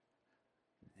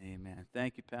Amen.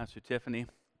 Thank you, Pastor Tiffany.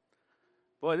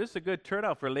 Boy, this is a good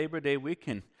turnout for Labor Day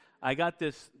weekend. I got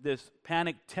this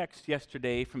panic text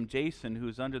yesterday from Jason,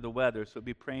 who's under the weather, so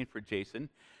be praying for Jason.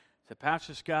 He said,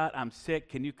 Pastor Scott, I'm sick.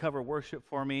 Can you cover worship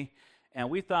for me? And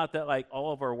we thought that like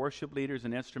all of our worship leaders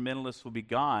and instrumentalists will be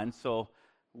gone, so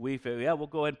we figured, yeah, we'll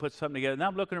go ahead and put something together. Now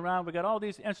I'm looking around, we got all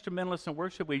these instrumentalists and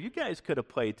worship leaders. You guys could have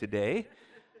played today,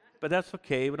 but that's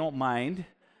okay. We don't mind.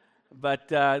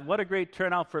 But what a great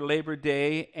turnout for Labor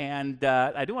Day. And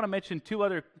I do want to mention two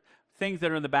other things that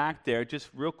are in the back there, just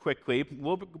real quickly.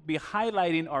 We'll be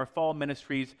highlighting our fall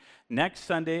ministries next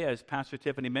Sunday, as Pastor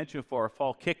Tiffany mentioned, for our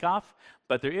fall kickoff.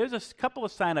 But there is a couple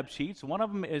of sign-up sheets. One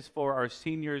of them is for our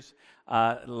seniors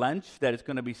lunch that is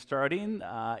going to be starting.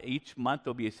 Each month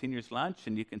there'll be a seniors lunch,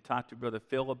 and you can talk to Brother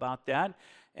Phil about that.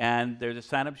 And there's a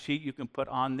sign-up sheet you can put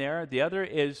on there. The other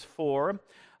is for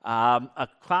a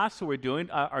class that we're doing.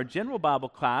 Our general Bible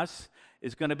class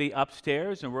is going to be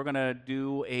upstairs, and we're going to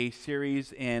do a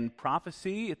series in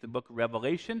prophecy at the book of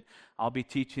Revelation. I'll be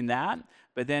teaching that.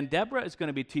 But then Deborah is going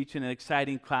to be teaching an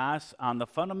exciting class on the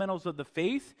fundamentals of the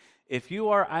faith. If you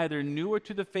are either newer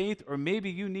to the faith or maybe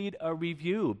you need a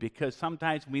review, because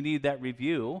sometimes we need that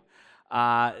review,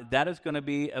 that is going to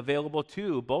be available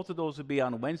too. Both of those will be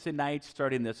on Wednesday nights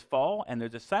starting this fall, and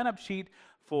there's a sign-up sheet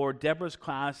for Deborah's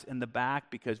class in the back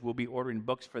because we'll be ordering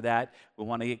books for that. We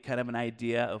want to get kind of an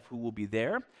idea of who will be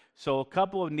there. So a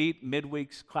couple of neat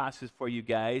midweeks classes for you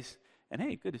guys. And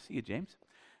hey, good to see you, James.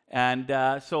 And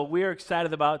so we're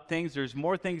excited about things. There's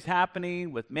more things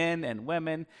happening with men and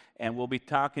women, and we'll be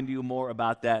talking to you more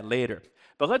about that later.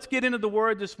 But let's get into the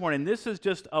Word this morning. This is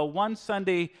just a one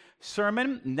Sunday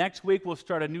sermon. Next week we'll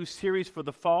start a new series for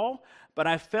the fall. But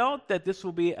I felt that this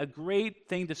will be a great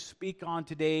thing to speak on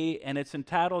today, and it's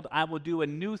entitled, I Will Do a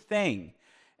New Thing.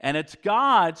 And it's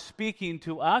God speaking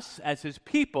to us as His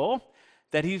people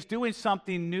that He's doing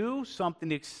something new, something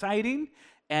exciting,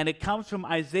 and it comes from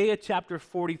Isaiah chapter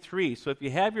 43. So if you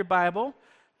have your Bible,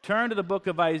 turn to the book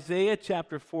of Isaiah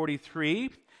chapter 43.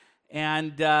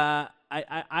 And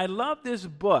I love this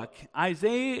book.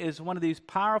 Isaiah is one of these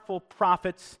powerful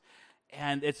prophets,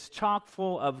 and it's chock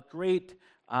full of great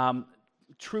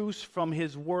truths from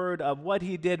his word of what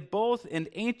he did both in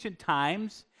ancient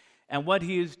times and what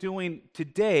he is doing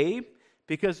today,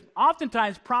 because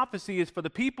oftentimes prophecy is for the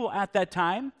people at that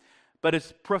time, but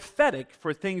it's prophetic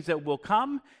for things that will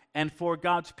come and for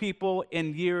God's people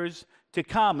in years to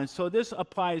come. And so this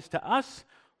applies to us.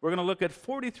 We're going to look at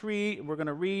 43. We're going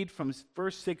to read from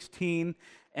verse 16,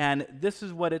 and this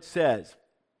is what it says.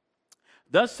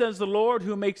 Thus says the Lord,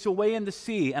 who makes a way in the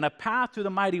sea and a path through the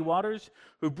mighty waters,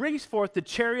 who brings forth the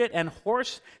chariot and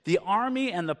horse, the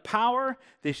army and the power.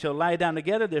 They shall lie down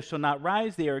together, they shall not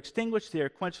rise. They are extinguished, they are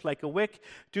quenched like a wick.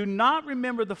 Do not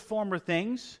remember the former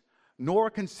things, nor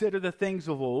consider the things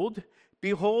of old.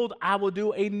 Behold, I will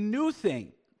do a new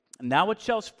thing. Now it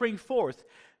shall spring forth.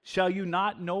 Shall you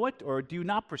not know it, or do you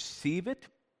not perceive it?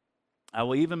 I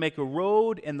will even make a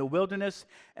road in the wilderness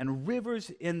and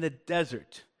rivers in the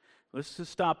desert. Let's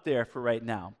just stop there for right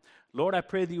now. Lord, I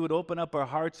pray that you would open up our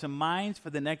hearts and minds for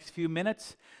the next few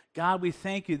minutes. God, we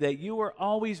thank you that you are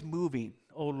always moving,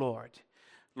 oh Lord.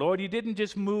 Lord, you didn't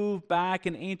just move back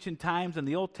in ancient times in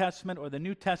the Old Testament or the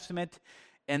New Testament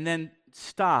and then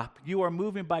stop. You are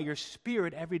moving by your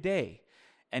Spirit every day.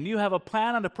 And you have a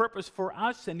plan and a purpose for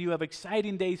us, and you have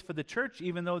exciting days for the church,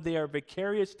 even though they are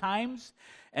vicarious times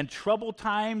and troubled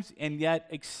times, and yet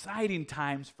exciting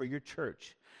times for your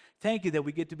church. Thank you that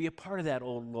we get to be a part of that,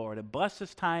 oh Lord. And bless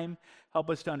this time. Help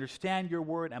us to understand your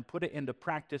word and put it into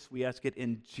practice. We ask it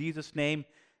in Jesus' name.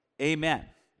 Amen.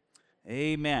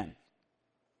 Amen.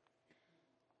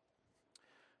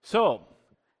 So,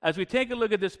 as we take a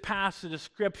look at this passage of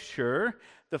Scripture,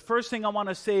 the first thing I want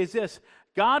to say is this.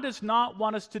 God does not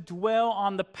want us to dwell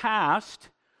on the past.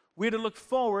 We're to look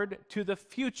forward to the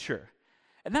future.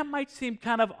 And that might seem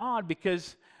kind of odd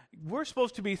because we're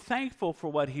supposed to be thankful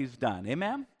for what He's done.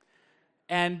 Amen?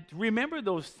 And remember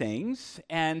those things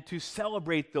and to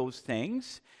celebrate those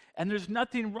things. And there's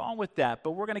nothing wrong with that.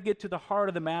 But we're going to get to the heart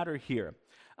of the matter here.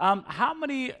 How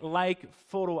many like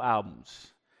photo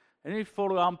albums? Any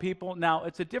photo album people? Now,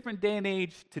 it's a different day and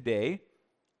age today.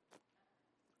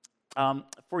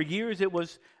 For years, it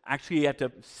was actually you had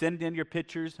to send in your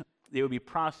pictures. They would be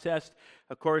processed.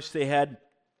 Of course, they had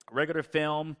regular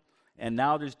film, and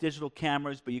now there's digital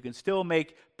cameras, but you can still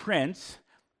make prints.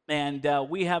 And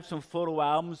we have some photo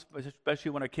albums,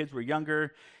 especially when our kids were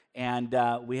younger, and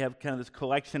we have kind of this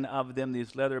collection of them,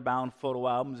 these leather-bound photo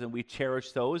albums, and we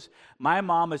cherish those. My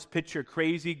mom is picture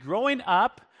crazy. Growing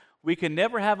up, we could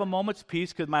never have a moment's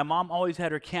peace because my mom always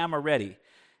had her camera ready.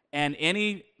 And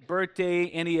any birthday,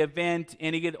 any event,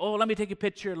 let me take a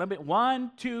picture.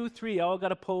 1, 2, 3, y'all got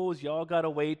to pose, y'all got to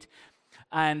wait.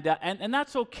 And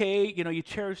that's okay. You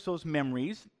cherish those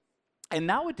memories. And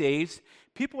nowadays,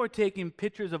 people are taking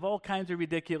pictures of all kinds of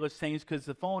ridiculous things because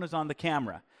the phone is on the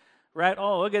camera, right?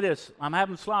 Oh, look at this. I'm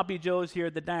having sloppy joes here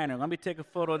at the diner. Let me take a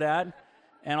photo of that,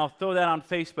 and I'll throw that on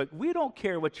Facebook. We don't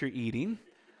care what you're eating.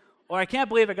 Or I can't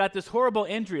believe I got this horrible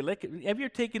injury. Have you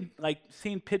ever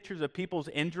seen pictures of people's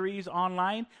injuries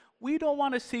online? We don't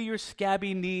want to see your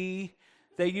scabby knee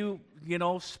that you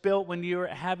spilt when you were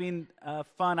having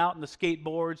fun out on the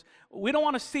skateboards. We don't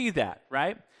want to see that,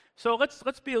 right? So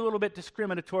let's be a little bit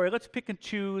discriminatory. Let's pick and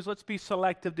choose. Let's be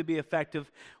selective to be effective.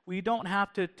 We don't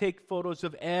have to take photos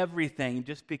of everything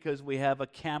just because we have a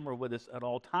camera with us at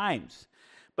all times.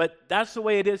 But that's the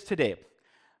way it is today.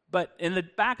 But in the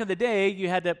back of the day, you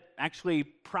had to actually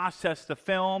process the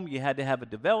film. You had to have it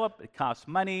developed. It cost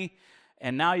money.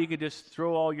 And now you can just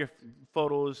throw all your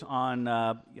photos on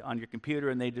your computer,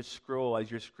 and they just scroll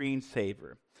as your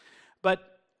screensaver.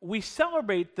 But we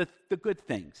celebrate the good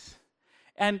things.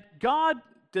 And God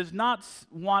does not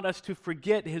want us to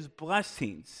forget his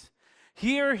blessings.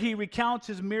 Here he recounts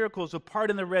his miracles of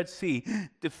parting the Red Sea,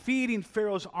 defeating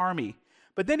Pharaoh's army.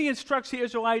 But then he instructs the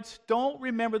Israelites, don't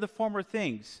remember the former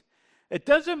things. It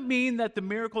doesn't mean that the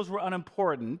miracles were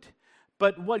unimportant,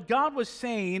 but what God was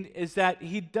saying is that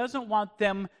he doesn't want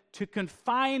them to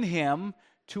confine him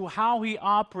to how he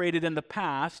operated in the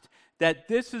past, that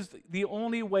this is the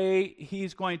only way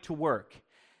he's going to work.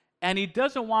 And he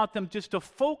doesn't want them just to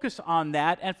focus on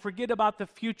that and forget about the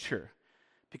future.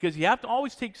 Because you have to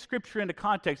always take Scripture into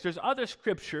context. There's other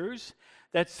Scriptures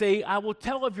that say, I will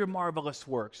tell of your marvelous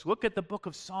works. Look at the book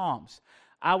of Psalms.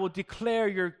 I will declare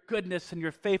your goodness and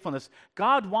your faithfulness.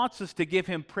 God wants us to give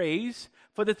him praise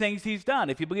for the things he's done.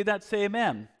 If you believe that, say amen.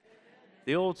 Amen.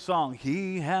 The old song,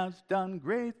 he has done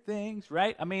great things,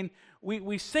 right? I mean,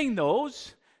 we sing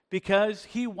those because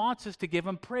he wants us to give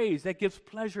him praise. That gives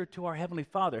pleasure to our Heavenly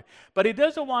Father. But he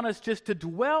doesn't want us just to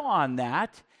dwell on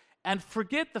that and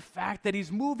forget the fact that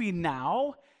he's moving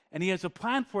now, and he has a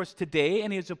plan for us today,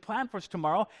 and he has a plan for us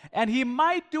tomorrow, and he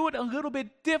might do it a little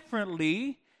bit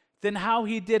differently than how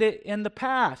he did it in the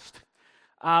past.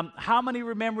 How many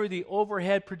remember the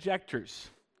overhead projectors?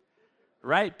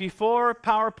 Right? Before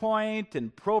PowerPoint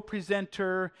and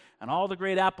ProPresenter and all the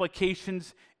great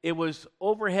applications, it was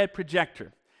overhead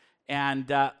projector.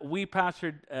 And we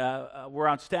were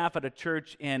on staff at a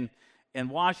church in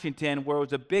Washington where it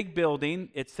was a big building.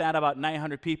 It sat about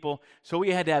 900 people, so we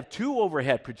had to have 2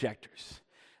 overhead projectors.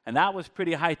 And that was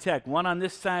pretty high tech, one on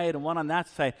this side and one on that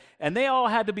side. And they all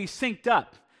had to be synced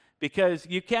up because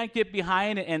you can't get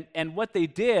behind. And what they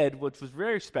did, which was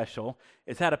very special,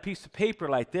 is had a piece of paper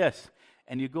like this,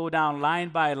 and you go down line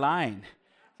by line.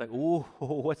 It's like, ooh,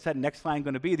 what's that next line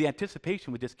going to be? The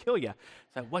anticipation would just kill you.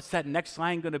 It's like, what's that next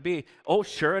line going to be? Oh,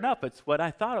 sure enough, it's what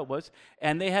I thought it was.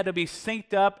 And they had to be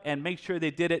synced up and make sure they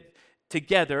did it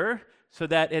together so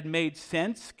that it made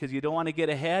sense, because you don't want to get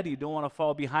ahead, you don't want to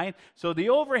fall behind. So the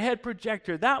overhead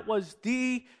projector, that was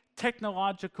the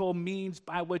technological means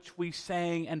by which we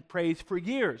sang and praised for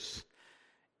years.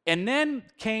 And then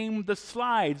came the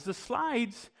slides. The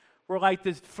slides were like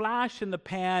this flash in the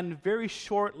pan, very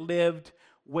short-lived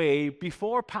way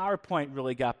before PowerPoint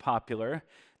really got popular.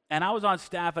 And I was on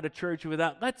staff at a church with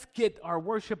that. Let's get our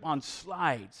worship on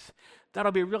slides.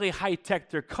 That'll be really high-tech.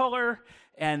 They're color,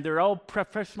 and they're all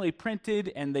professionally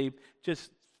printed, and they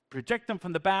just project them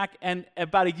from the back. And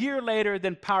about a year later,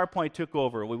 then PowerPoint took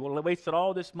over. We wasted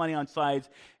all this money on slides,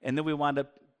 and then we wound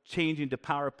up changing to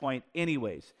PowerPoint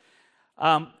anyways.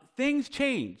 Things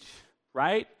change,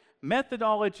 right?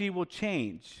 Methodology will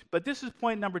change. But this is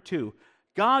point number 2.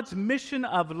 God's mission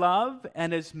of love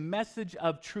and his message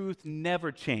of truth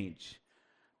never change.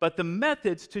 But the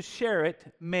methods to share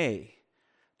it may.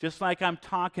 Just like I'm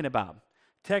talking about.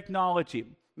 Technology,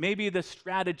 maybe the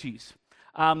strategies.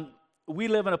 We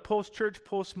live in a post-church,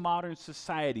 postmodern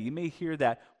society. You may hear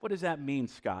that. What does that mean,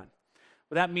 Scott?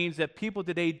 Well, that means that people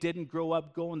today didn't grow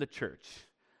up going to church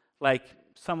like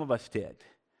some of us did.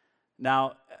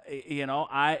 Now,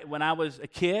 when I was a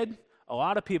kid, a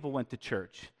lot of people went to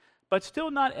church, but still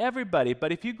not everybody.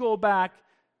 But if you go back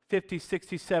 50,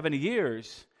 60, 70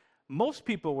 years, most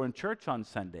people were in church on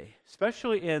Sunday,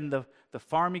 especially in the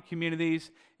farming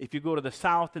communities. If you go to the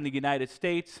South in the United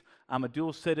States, I'm a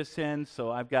dual citizen,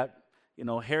 so I've got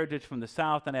heritage from the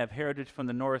South and I have heritage from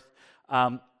the North.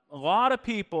 A lot of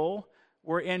people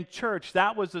were in church.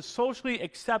 That was a socially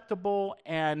acceptable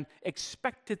and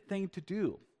expected thing to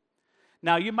do.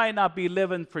 Now, you might not be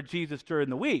living for Jesus during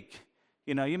the week.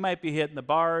 You know, you might be hitting the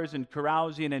bars and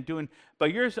carousing and doing,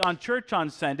 but you're on church on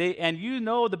Sunday and you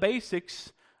know the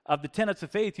basics of the tenets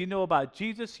of faith. You know about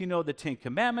Jesus. You know the Ten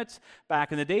Commandments.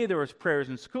 Back in the day, there was prayers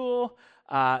in school.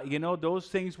 You know, those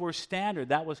things were standard.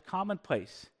 That was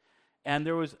commonplace. And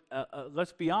there was,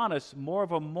 let's be honest, more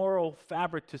of a moral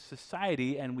fabric to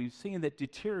society, and we've seen that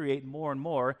deteriorate more and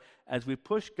more as we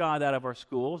push God out of our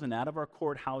schools and out of our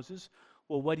courthouses.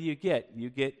 Well, what do? You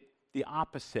get the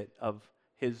opposite of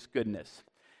his goodness.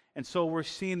 And so we're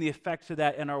seeing the effects of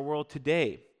that in our world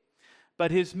today.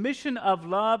 But his mission of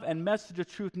love and message of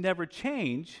truth never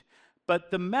change,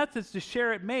 but the methods to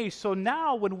share it may. So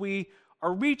now when we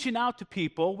are reaching out to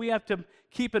people, we have to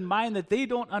keep in mind that they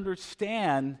don't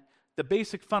understand the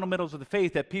basic fundamentals of the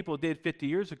faith that people did 50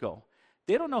 years ago.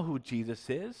 They don't know who Jesus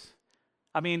is.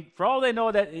 I mean, for all they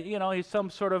know that, you know, he's some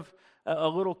sort of a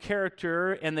little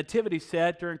character in the nativity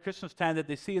set during Christmas time that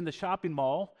they see in the shopping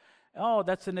mall. Oh,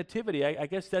 that's a nativity. I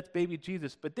guess that's baby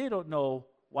Jesus. But they don't know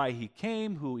why he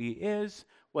came, who he is,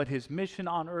 what his mission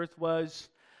on earth was.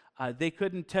 They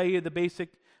couldn't tell you the basic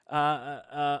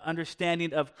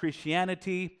understanding of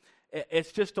Christianity.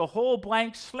 It's just a whole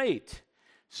blank slate.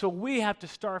 So we have to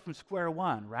start from square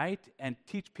one, right? And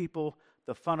teach people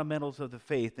the fundamentals of the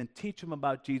faith and teach them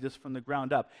about Jesus from the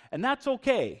ground up. And that's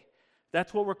okay.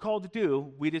 That's what we're called to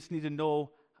do. We just need to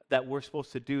know that we're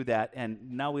supposed to do that.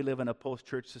 And now we live in a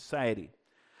post-church society.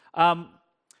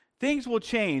 Things will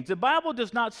change. The Bible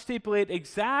does not stipulate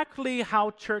exactly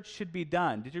how church should be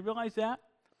done. Did you realize that?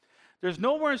 There's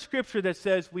nowhere in Scripture that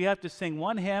says we have to sing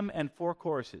one hymn and 4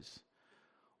 choruses.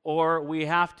 Or we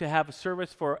have to have a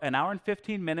service for an hour and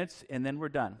 15 minutes and then we're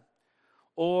done.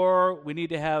 Or we need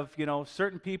to have, you know,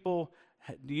 certain people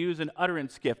use an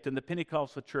utterance gift in the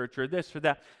Pentecostal church or this or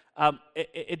that.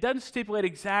 It doesn't stipulate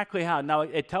exactly how. Now,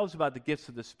 it tells about the gifts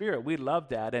of the Spirit. We love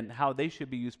that and how they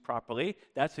should be used properly.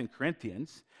 That's in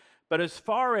Corinthians. But as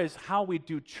far as how we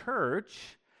do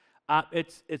church,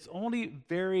 it's only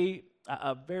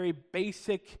a very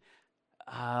basic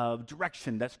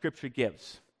direction that Scripture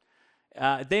gives.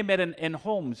 They met in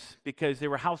homes because they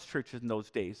were house churches in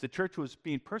those days. The church was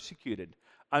being persecuted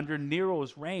under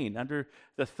Nero's reign, under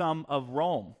the thumb of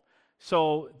Rome.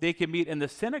 So they could meet in the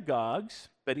synagogues,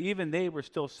 but even they were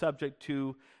still subject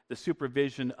to the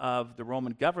supervision of the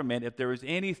Roman government. If there was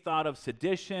any thought of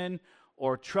sedition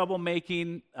or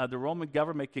troublemaking, the Roman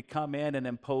government could come in and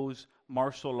impose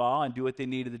martial law and do what they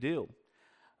needed to do.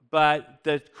 But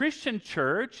the Christian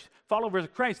church, followers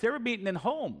of Christ, they were meeting in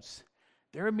homes.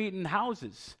 They were meeting in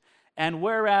houses. And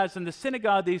whereas in the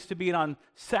synagogue they used to meet on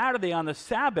Saturday on the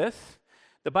Sabbath,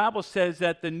 the Bible says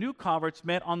that the new converts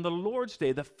met on the Lord's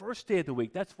Day, the first day of the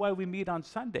week. That's why we meet on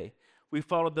Sunday. We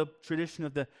follow the tradition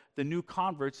of the new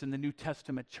converts in the New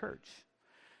Testament church.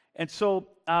 And so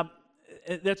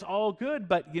that's all good,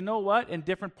 but you know what? In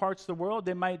different parts of the world,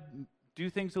 they might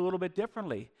do things a little bit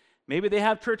differently. Maybe they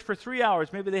have church for 3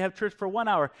 hours. Maybe they have church for 1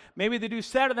 hour. Maybe they do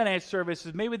Saturday night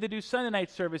services. Maybe they do Sunday night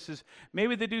services.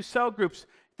 Maybe they do cell groups.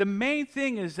 The main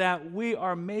thing is that we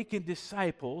are making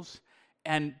disciples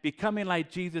and becoming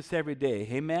like Jesus every day.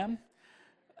 Amen?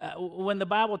 When the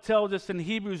Bible tells us in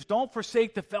Hebrews, don't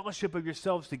forsake the fellowship of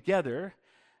yourselves together,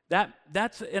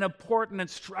 that's an important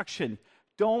instruction.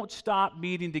 Don't stop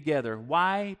meeting together.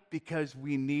 Why? Because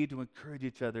we need to encourage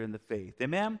each other in the faith.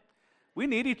 Amen? We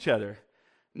need each other.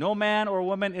 No man or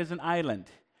woman is an island.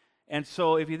 And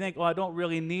so if you think, I don't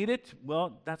really need it,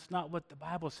 well, that's not what the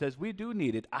Bible says. We do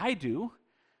need it. I do,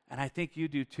 and I think you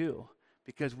do too,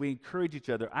 because we encourage each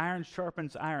other. Iron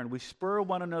sharpens iron. We spur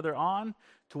one another on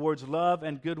towards love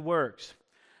and good works.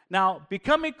 Now,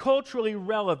 becoming culturally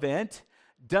relevant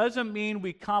doesn't mean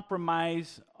we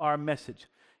compromise our message.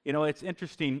 You know, it's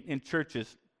interesting in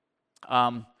churches.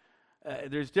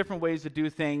 There's different ways to do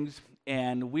things.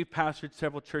 And we've pastored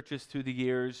several churches through the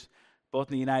years, both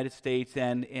in the United States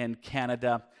and in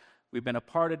Canada. We've been a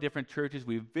part of different churches.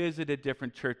 We've visited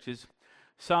different churches.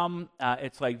 Some,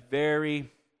 it's very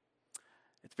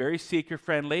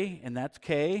seeker-friendly, and that's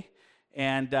okay.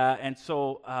 And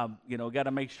so, got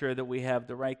to make sure that we have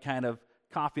the right kind of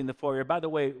coffee in the foyer. By the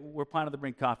way, we're planning to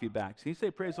bring coffee back. So you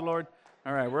say, praise the Lord?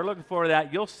 All right, we're looking forward to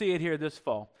that. You'll see it here this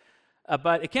fall.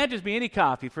 But it can't just be any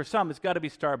coffee. For some, it's got to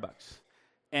be Starbucks.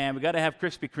 And we got to have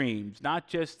Krispy Kremes, not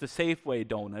just the Safeway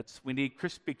donuts. We need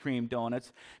Krispy Kreme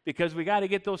donuts because we got to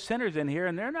get those sinners in here,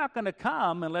 and they're not going to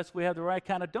come unless we have the right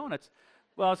kind of donuts.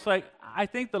 Well, it's like I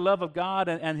think the love of God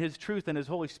and His truth and His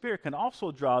Holy Spirit can also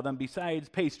draw them besides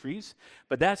pastries,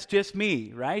 but that's just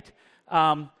me, right?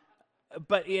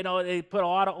 But, they put a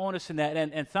lot of onus in that,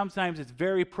 and sometimes it's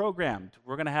very programmed.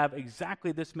 We're going to have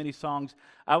exactly this many songs.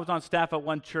 I was on staff at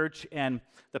one church, and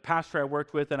the pastor I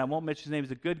worked with, and I won't mention his name,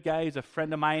 he's a good guy, he's a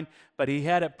friend of mine, but he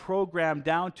had it programmed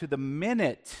down to the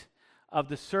minute of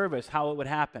the service, how it would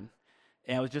happen.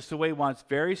 And it was just the way he wants,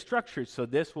 very structured. So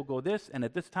this will go this, and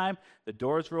at this time, the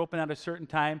doors were open at a certain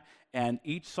time, and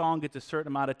each song gets a certain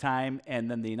amount of time,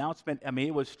 and then the announcement,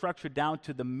 it was structured down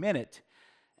to the minute.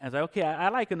 And I was like, okay, I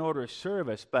like an order of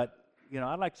service, but,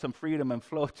 I like some freedom and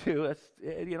flow too.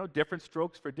 That's, different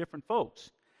strokes for different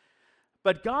folks.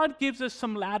 But God gives us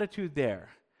some latitude there.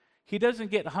 He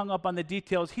doesn't get hung up on the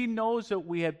details. He knows that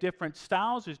we have different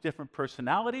styles, there's different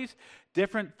personalities,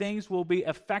 different things will be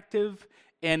effective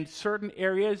in certain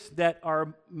areas that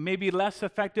are maybe less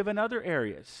effective in other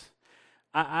areas.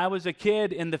 I was a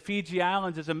kid in the Fiji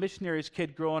Islands as a missionary's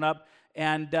kid growing up,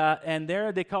 and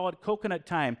there they call it coconut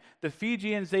time. The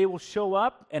Fijians, they will show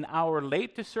up an hour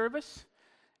late to service,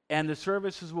 and the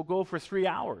services will go for 3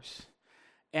 hours.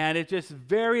 And it's just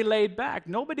very laid back.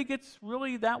 Nobody gets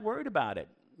really that worried about it.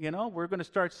 We're going to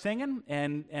start singing,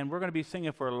 and we're going to be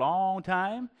singing for a long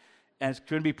time, and it's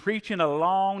going to be preaching a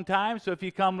long time. So if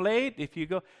you come late, if you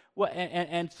go, well,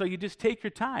 and so you just take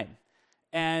your time.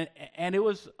 And it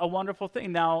was a wonderful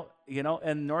thing. Now,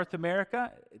 in North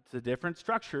America, it's a different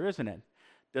structure, isn't it?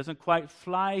 Doesn't quite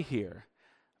fly here.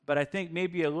 But I think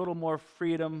maybe a little more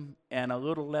freedom and a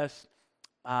little less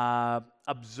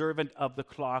observant of the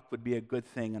clock would be a good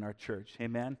thing in our church.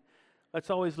 Amen? Let's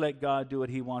always let God do what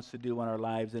he wants to do in our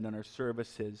lives and in our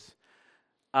services.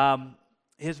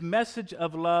 His message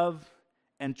of love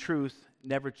and truth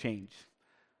never change.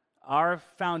 Our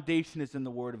foundation is in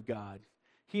the Word of God.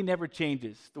 He never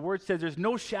changes. The Word says there's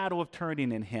no shadow of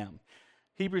turning in him.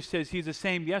 Hebrews says he's the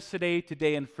same yesterday,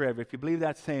 today, and forever. If you believe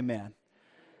that, say amen.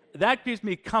 That gives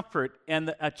me comfort in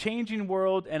a changing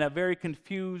world and a very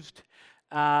confused,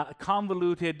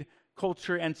 convoluted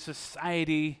culture and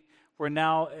society where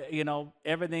now,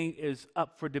 everything is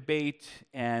up for debate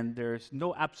and there's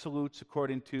no absolutes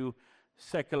according to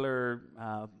secular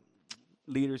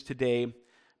leaders today.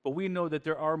 But we know that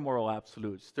there are moral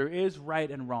absolutes. There is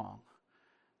right and wrong.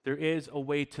 There is a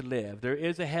way to live. There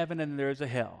is a heaven and there is a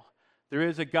hell. There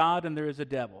is a God and there is a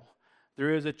devil.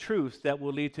 There is a truth that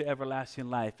will lead to everlasting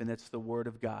life, and it's the Word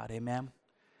of God. Amen?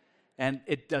 And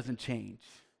it doesn't change.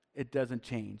 It doesn't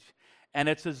change. And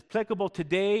it's as applicable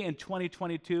today in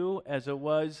 2022 as it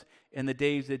was in the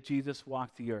days that Jesus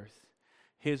walked the earth.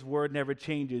 His Word never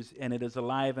changes, and it is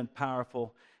alive and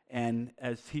powerful, and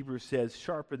as Hebrews says,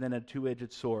 sharper than a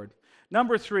two-edged sword.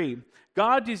 Number 3,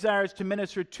 God desires to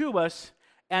minister to us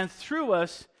and through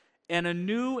us in a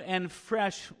new and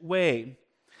fresh way.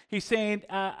 He's saying,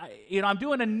 I'm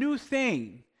doing a new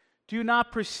thing. Do you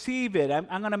not perceive it?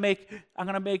 I'm going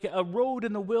to make a road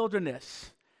in the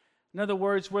wilderness. In other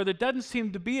words, where there doesn't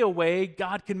seem to be a way,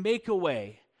 God can make a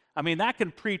way. That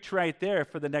can preach right there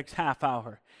for the next half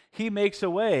hour. He makes a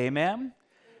way, amen?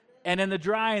 And in the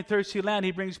dry and thirsty land,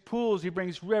 he brings pools, he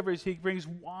brings rivers, he brings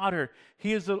water.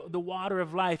 He is the water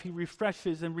of life. He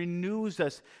refreshes and renews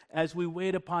us as we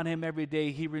wait upon him every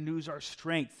day. He renews our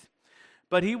strength.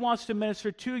 But he wants to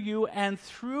minister to you and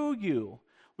through you.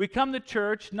 We come to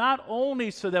church not only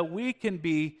so that we can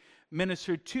be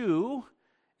ministered to.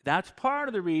 That's part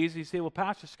of the reason. You say, well,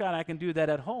 Pastor Scott, I can do that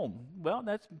at home. Well,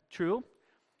 that's true.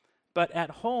 But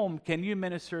at home, can you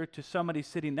minister to somebody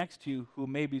sitting next to you who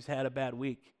maybe's had a bad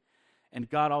week? And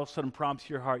God all of a sudden prompts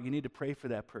your heart, you need to pray for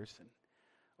that person.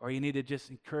 Or you need to just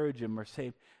encourage him or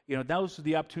say, those are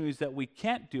the opportunities that we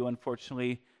can't do,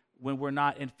 unfortunately, when we're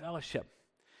not in fellowship.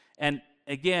 And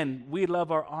again, we love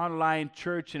our online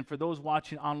church, and for those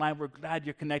watching online, we're glad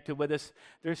you're connected with us.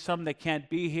 There's some that can't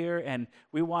be here, and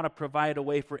we want to provide a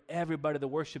way for everybody to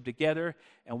worship together,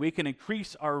 and we can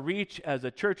increase our reach as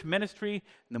a church ministry.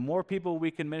 And the more people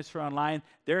we can minister online,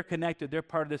 they're connected, they're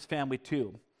part of this family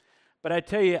too. But I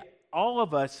tell you, all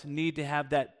of us need to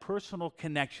have that personal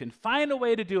connection. Find a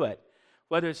way to do it.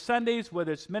 Whether it's Sundays,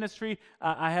 whether it's ministry.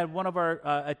 I had one of our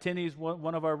attendees,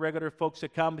 one of our regular folks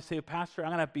that come and say, Pastor,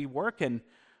 I'm going to be working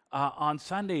on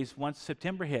Sundays once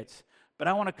September hits. But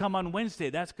I want to come on Wednesday.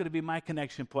 That's going to be my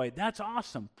connection point. That's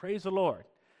awesome. Praise the Lord.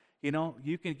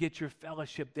 You can get your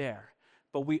fellowship there.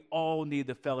 But we all need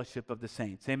the fellowship of the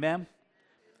saints. Amen?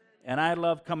 And I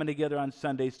love coming together on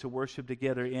Sundays to worship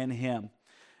together in him.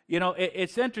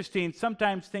 It's interesting.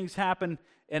 Sometimes things happen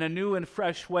in a new and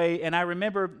fresh way. And I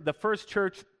remember the first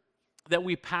church that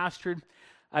we pastored,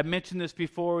 I've mentioned this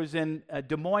before, was in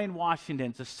Des Moines,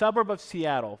 Washington. It's a suburb of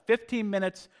Seattle. 15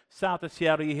 minutes south of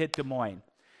Seattle, you hit Des Moines.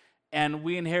 And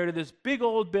we inherited this big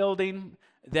old building.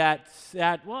 that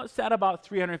sat about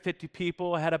 350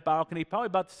 people, had a balcony, probably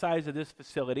about the size of this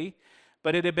facility,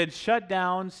 but it had been shut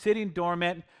down, sitting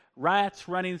dormant, rats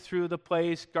running through the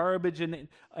place, garbage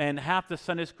in half the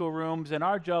Sunday school rooms, and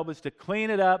our job was to clean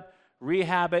it up,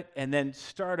 rehab it, and then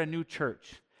start a new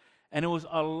church. And it was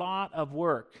a lot of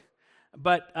work.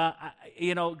 But,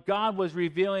 God was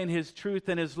revealing His truth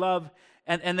and His love.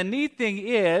 And the neat thing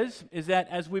is that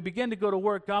as we begin to go to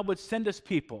work, God would send us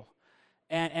people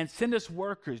and send us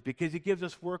workers because He gives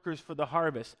us workers for the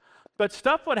harvest. But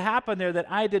stuff would happen there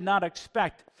that I did not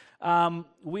expect.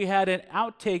 We had an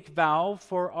outtake valve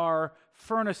for our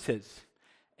furnaces.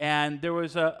 And there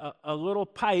was a little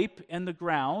pipe in the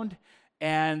ground.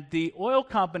 And the oil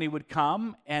company would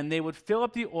come, and they would fill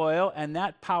up the oil, and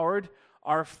that powered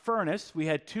our furnace. We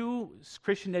had 2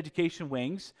 Christian education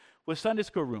wings with Sunday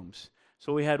school rooms.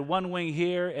 So we had one wing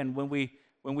here, and when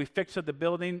we fixed up the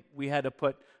building, we had to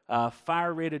put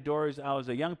fire-rated doors. I was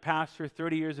a young pastor,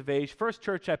 30 years of age. First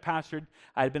church I pastored,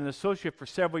 I had been an associate for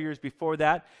several years before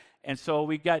that. And so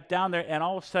we got down there, and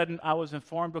all of a sudden I was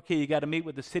informed, okay, you got to meet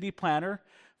with the city planner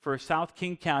for South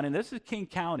King County. And this is King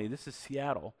County. This is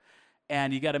Seattle.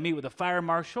 And you got to meet with a fire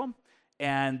marshal,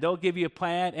 and they'll give you a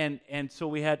plan. And so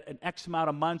we had an X amount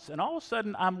of months, and all of a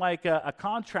sudden I'm like a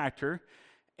contractor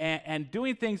and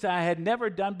doing things I had never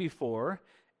done before.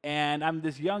 And I'm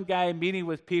this young guy meeting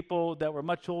with people that were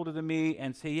much older than me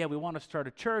and say, yeah, we want to start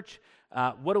a church.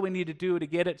 What do we need to do to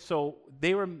get it? So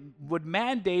they would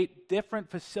mandate different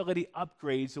facility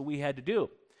upgrades that we had to do.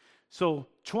 So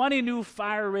 20 new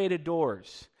fire-rated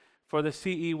doors for the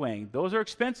CE wing. Those are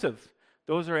expensive.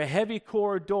 Those are a heavy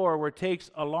core door where it takes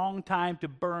a long time to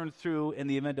burn through in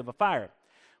the event of a fire.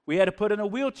 We had to put in a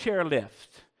wheelchair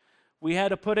lift. We had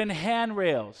to put in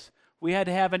handrails. We had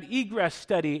to have an egress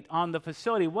study on the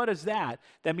facility. What is that?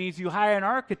 That means you hire an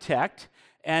architect,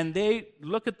 and they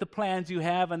look at the plans you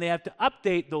have, and they have to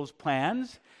update those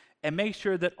plans and make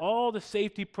sure that all the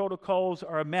safety protocols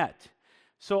are met.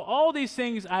 So all these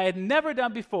things I had never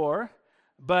done before,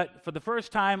 but for the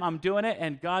first time, I'm doing it,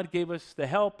 and God gave us the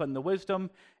help and the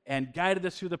wisdom and guided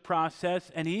us through the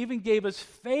process, and He even gave us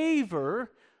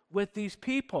favor with these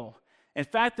people. In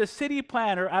fact, the city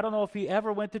planner, I don't know if he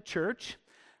ever went to church,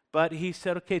 but he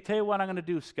said, okay, tell you what I'm going to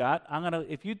do, Scott.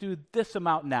 If you do this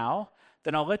amount now,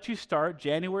 then I'll let you start.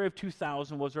 January of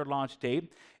 2000 was our launch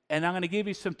date, and I'm going to give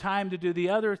you some time to do the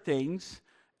other things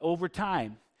over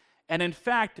time. And in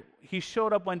fact, he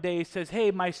showed up one day, he says,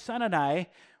 hey, my son and I,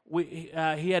 he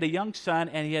had a young son,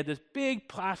 and he had this big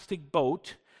plastic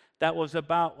boat that was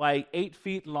about like 8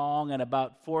 feet long and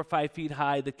about 4 or 5 feet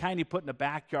high, the kind you put in the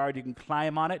backyard, you can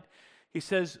climb on it. He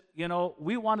says,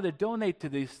 we wanted to donate to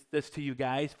this to you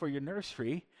guys for your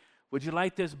nursery. Would you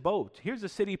like this boat? Here's the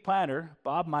city planner,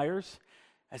 Bob Myers.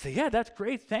 I said, yeah, that's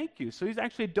great, thank you. So he's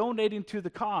actually donating to the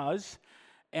cause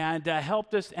and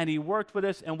helped us, and he worked with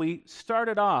us, and we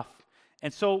started off.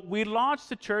 And so we launched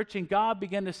the church, and God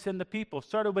began to send the people.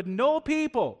 Started with no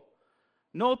people.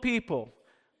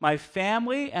 My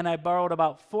family, and I borrowed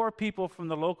about 4 people from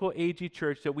the local AG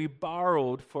church that we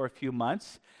borrowed for a few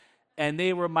months. And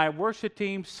they were my worship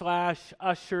team /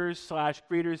 ushers /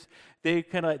 greeters.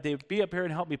 They'd be up here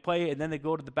and help me play, and then they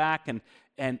go to the back,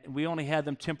 and we only had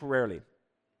them temporarily.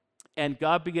 And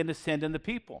God began to send in the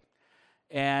people.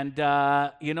 And,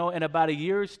 in about a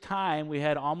year's time, we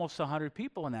had almost 100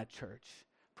 people in that church.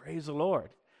 Praise the Lord.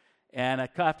 And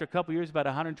after a couple years, about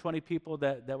 120 people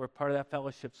that were part of that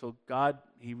fellowship. So God,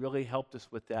 He really helped us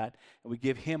with that, and we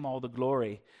give Him all the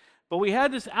glory. But we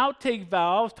had this outtake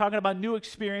valve talking about new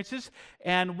experiences,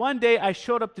 and one day I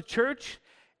showed up to church,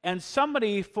 and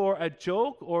somebody, for a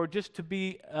joke or just to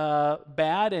be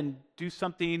bad and do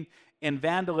something in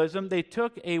vandalism, they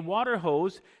took a water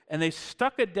hose and they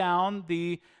stuck it down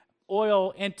the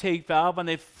oil intake valve, and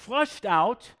they flushed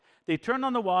out. They turned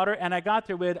on the water, and I got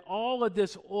there with all of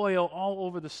this oil all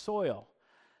over the soil,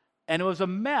 and it was a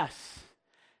mess.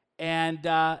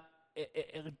 And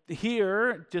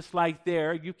here, just like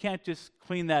there, you can't just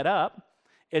clean that up.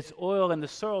 It's oil in the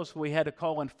soil, so we had to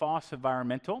call in Foss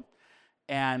Environmental,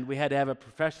 and we had to have it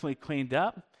professionally cleaned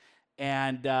up.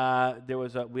 And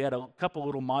we had a couple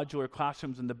little modular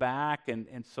classrooms in the back,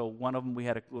 and so one of them we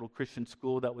had a little Christian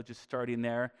school that was just starting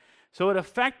there. So it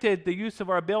affected the use of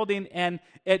our building, and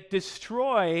it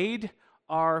destroyed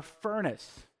our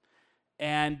furnace,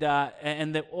 and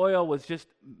the oil was just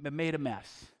made a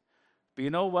mess. But you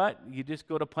know what? You just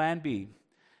go to plan B.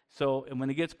 So and when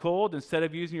it gets cold, instead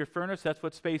of using your furnace, that's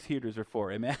what space heaters are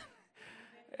for, amen?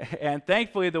 And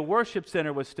thankfully, the worship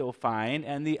center was still fine,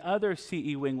 and the other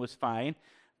CE wing was fine,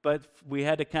 but we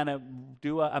had to kind of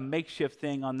do a makeshift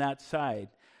thing on that side.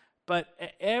 But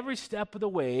every step of the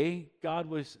way, God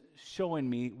was showing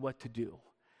me what to do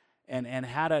and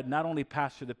how to not only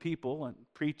pastor the people and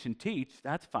preach and teach,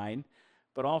 that's fine,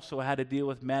 but also how to deal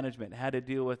with management, how to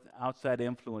deal with outside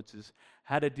influences,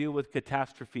 how to deal with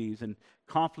catastrophes and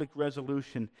conflict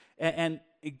resolution. And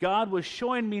God was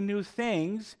showing me new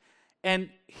things, and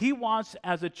He wants,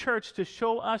 as a church, to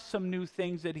show us some new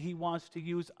things that He wants to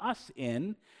use us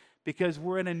in, because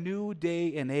we're in a new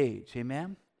day and age.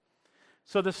 Amen?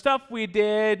 So the stuff we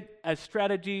did as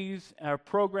strategies, our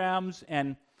programs,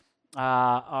 and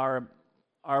our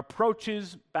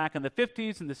approaches back in the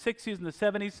 50s and the 60s and the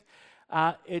 70s,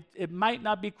 it might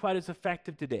not be quite as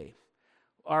effective today.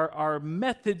 Our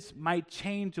methods might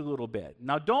change a little bit.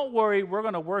 Now, don't worry, we're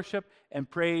going to worship and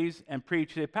praise and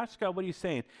preach. Say, Pastor Scott, what are you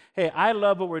saying? Hey, I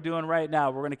love what we're doing right now.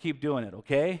 We're going to keep doing it,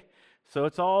 okay? So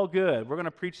it's all good. We're going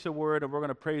to preach the word and we're going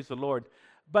to praise the Lord.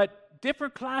 But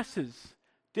different classes,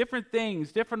 different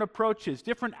things, different approaches,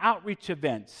 different outreach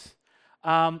events.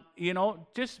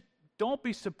 Just don't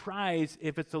be surprised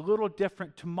if it's a little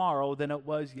different tomorrow than it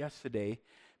was yesterday,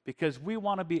 because we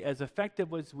want to be as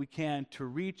effective as we can to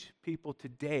reach people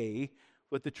today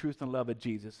with the truth and love of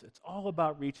Jesus. It's all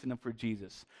about reaching them for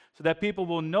Jesus, so that people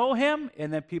will know Him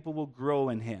and that people will grow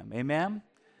in Him. Amen?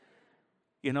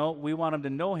 We want them to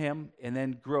know Him and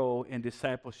then grow in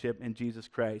discipleship in Jesus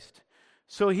Christ.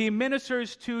 So He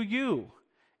ministers to you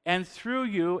and through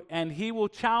you, and He will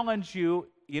challenge you.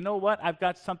 You know what? I've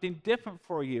got something different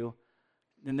for you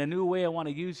in the new way I want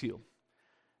to use you.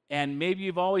 And maybe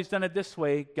you've always done it this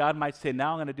way. God might say,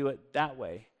 now I'm going to do it that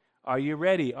way. Are you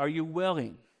ready? Are you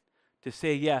willing to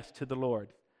say yes to the Lord?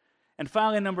 And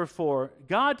finally, number 4,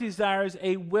 God desires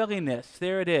a willingness,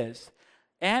 there it is,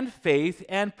 and faith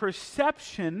and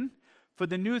perception for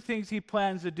the new things He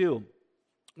plans to do.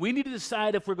 We need to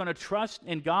decide if we're going to trust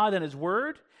in God and His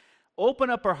Word, open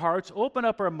up our hearts, open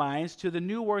up our minds to the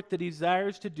new work that He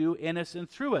desires to do in us and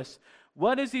through us.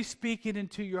 What is He speaking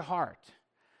into your heart?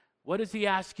 What is He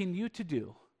asking you to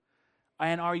do?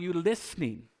 And are you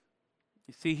listening?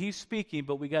 You see, He's speaking,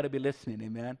 but we got to be listening,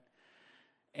 amen?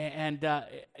 And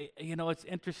it's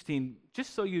interesting.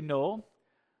 Just so you know,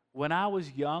 when I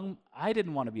was young, I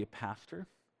didn't want to be a pastor.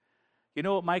 You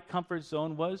know what my comfort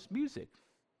zone was? Music.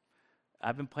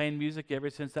 I've been playing music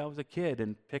ever since I was a kid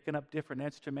and picking up different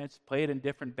instruments, played in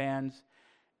different bands.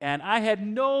 And I had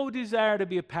no desire to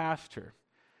be a pastor.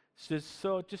 Just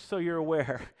so you're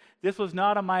aware, this was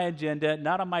not on my agenda,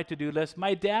 not on my to-do list.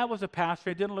 My dad was a pastor.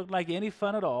 It didn't look like any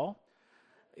fun at all.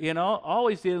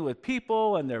 Always dealing with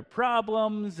people and their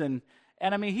problems. And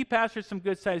I mean, he pastored some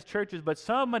good-sized churches, but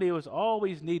somebody was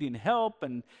always needing help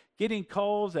and getting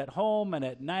calls at home and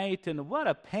at night. And what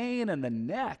a pain in the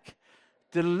neck.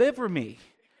 Deliver me.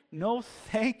 No,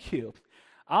 thank you.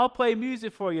 I'll play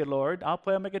music for you, Lord. I'll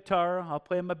play on my guitar. I'll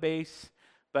play on my bass.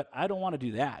 But I don't want to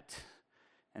do that.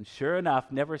 And sure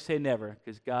enough, never say never,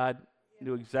 because God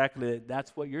knew exactly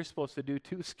that's what you're supposed to do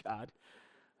too, Scott.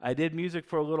 I did music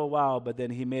for a little while, but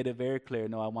then He made it very clear,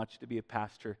 no, I want you to be a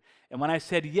pastor. And when I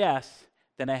said yes,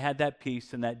 then I had that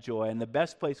peace and that joy. And the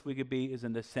best place we could be is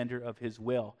in the center of His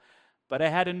will. But I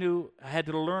had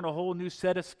to learn a whole new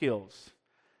set of skills.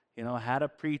 How to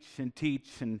preach and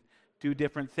teach and do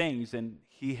different things. And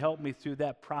He helped me through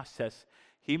that process.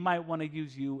 He might want to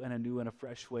use you in a new and a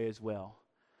fresh way as well.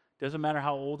 Doesn't matter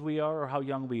how old we are or how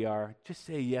young we are. Just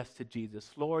say yes to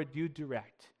Jesus. Lord, you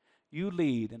direct. You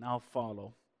lead, and I'll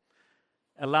follow.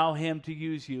 Allow Him to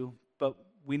use you. But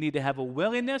we need to have a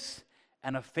willingness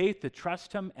and a faith to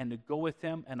trust Him and to go with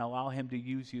Him and allow Him to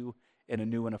use you in a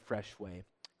new and a fresh way.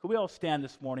 Could we all stand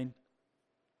this morning?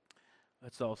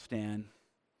 Let's all stand.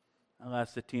 I'll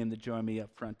ask the team to join me up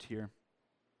front here.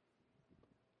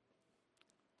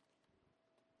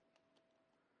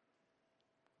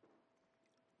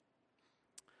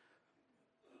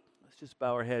 Let's just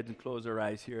bow our heads and close our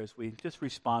eyes here as we just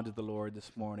respond to the Lord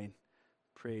this morning.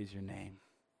 Praise your name.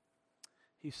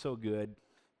 He's so good.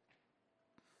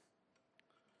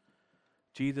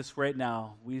 Jesus, right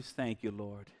now, we just thank you,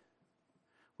 Lord.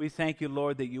 We thank you,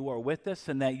 Lord, that you are with us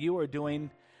and that you are doing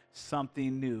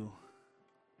something new.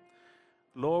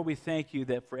 Lord, we thank you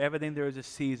that for everything there is a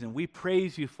season. We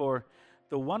praise you for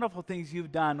the wonderful things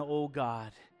you've done, oh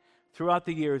God, throughout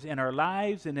the years in our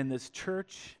lives and in this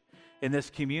church, in this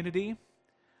community.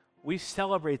 We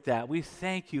celebrate that. We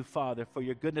thank you, Father, for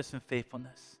your goodness and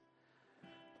faithfulness.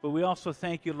 But we also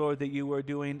thank you, Lord, that you are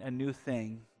doing a new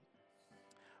thing.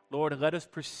 Lord, let us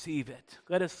perceive it.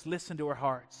 Let us listen to our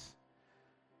hearts.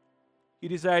 You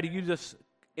desire to use us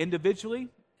individually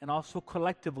and also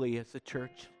collectively as a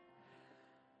church.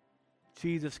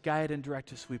 Jesus, guide and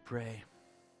direct us, we pray.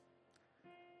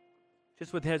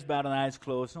 just with heads bowed and eyes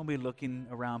closed, nobody looking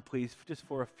around, please, just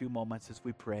for a few moments as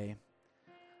we pray.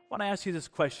 I want to ask you this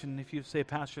question. If you say,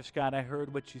 Pastor Scott, I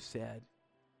heard what you said.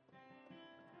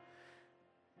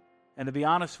 And to be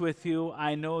honest with you,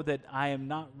 I know that I am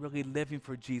not really living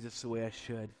for Jesus the way I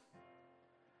should.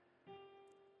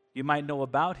 You might know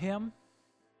about him.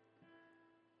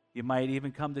 You might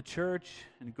even come to church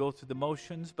and go through the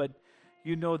motions, but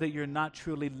you know that you're not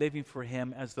truly living for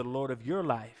him as the Lord of your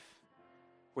life,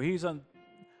 where he's on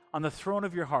the throne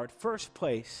of your heart, first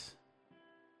place,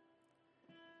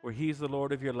 where he's the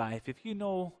Lord of your life. If you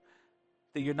know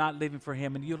that you're not living for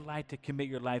him and you'd like to commit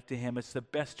your life to him, it's the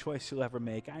best choice you'll ever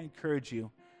make. I encourage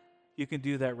you, you can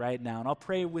do that right now. And I'll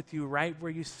pray with you right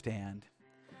where you stand.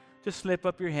 Just slip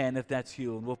up your hand if that's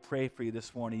you, and we'll pray for you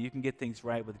this morning. You can get things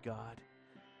right with God,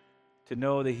 to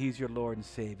know that he's your Lord and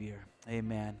Savior.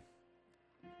 Amen.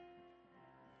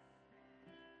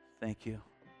 Thank you.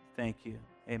 Thank you.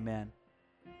 Amen.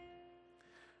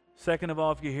 Second of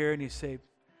all, if you're here and you say,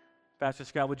 Pastor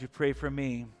Scott, would you pray for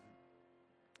me?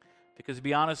 Because to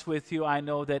be honest with you, I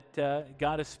know that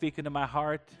God is speaking to my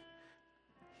heart.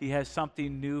 He has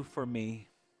something new for me.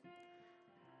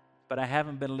 But I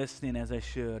haven't been listening as I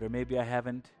should, or maybe I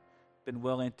haven't been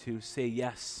willing to say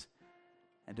yes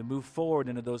and to move forward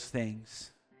into those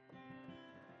things.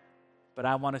 But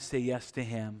I want to say yes to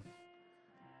him.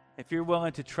 If you're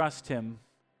willing to trust him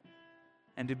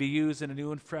and to be used in a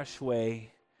new and fresh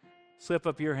way, slip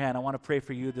up your hand. I want to pray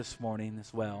for you this morning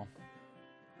as well.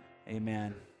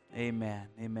 Amen. Amen.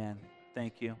 Amen.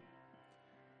 Thank you.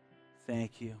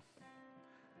 Thank you.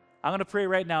 I'm going to pray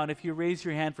right now, and if you raise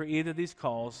your hand for either of these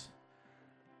calls,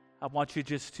 I want you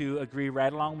just to agree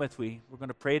right along with me. We're going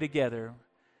to pray together,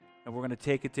 and we're going to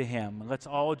take it to him. And let's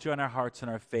all join our hearts in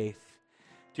our faith.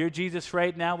 Dear Jesus,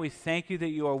 right now, we thank you that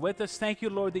you are with us. Thank you,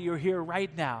 Lord, that you're here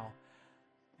right now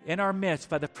in our midst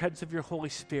by the presence of your Holy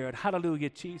Spirit.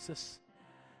 Hallelujah, Jesus.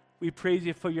 We praise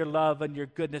you for your love and your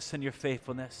goodness and your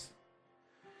faithfulness.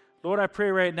 Lord, I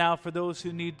pray right now for those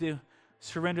who need to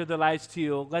surrender their lives to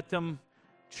you. Let them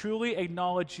truly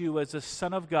acknowledge you as the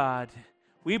Son of God.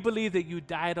 We believe that you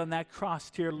died on that cross,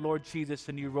 dear Lord Jesus,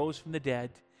 and you rose from the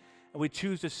dead. And we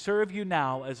choose to serve you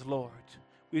now as Lord.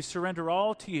 We surrender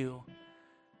all to you,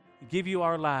 give you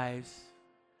our lives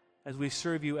as we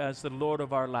serve you as the Lord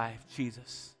of our life,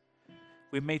 Jesus.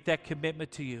 We make that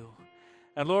commitment to you.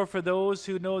 And Lord, for those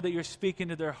who know that you're speaking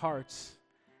to their hearts,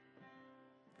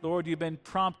 Lord, you've been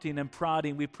prompting and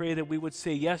prodding. We pray that we would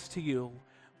say yes to you.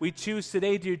 We choose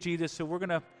today, dear Jesus, so we're going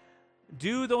to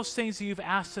do those things that you've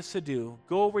asked us to do.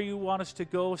 Go where you want us to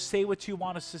go. Say what you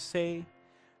want us to say.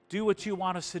 Do what you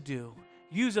want us to do.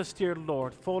 Use us, dear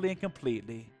Lord, fully and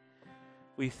completely.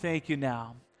 We thank you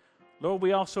now. Lord,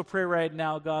 we also pray right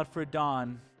now, God, for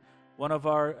Don, one of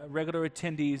our regular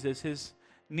attendees, as his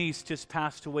niece just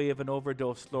passed away of an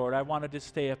overdose, Lord. I wanted to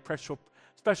say a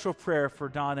special prayer for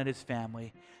Don and his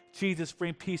family. Jesus,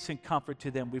 bring peace and comfort to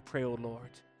them, we pray, O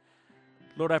Lord.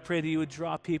 Lord, I pray that you would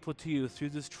draw people to you through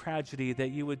this tragedy,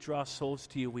 that you would draw souls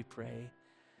to you, we pray.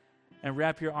 And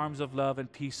wrap your arms of love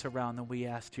and peace around them, we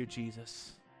ask, dear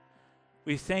Jesus.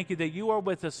 We thank you that you are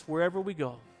with us wherever we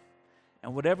go.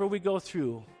 And whatever we go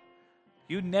through,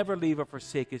 you never leave or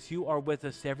forsake us. You are with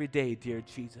us every day, dear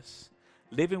Jesus,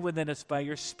 living within us by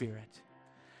your Spirit.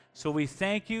 So we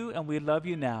thank you and we love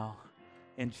you now.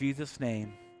 In Jesus'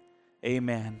 name,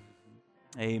 amen.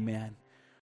 Amen.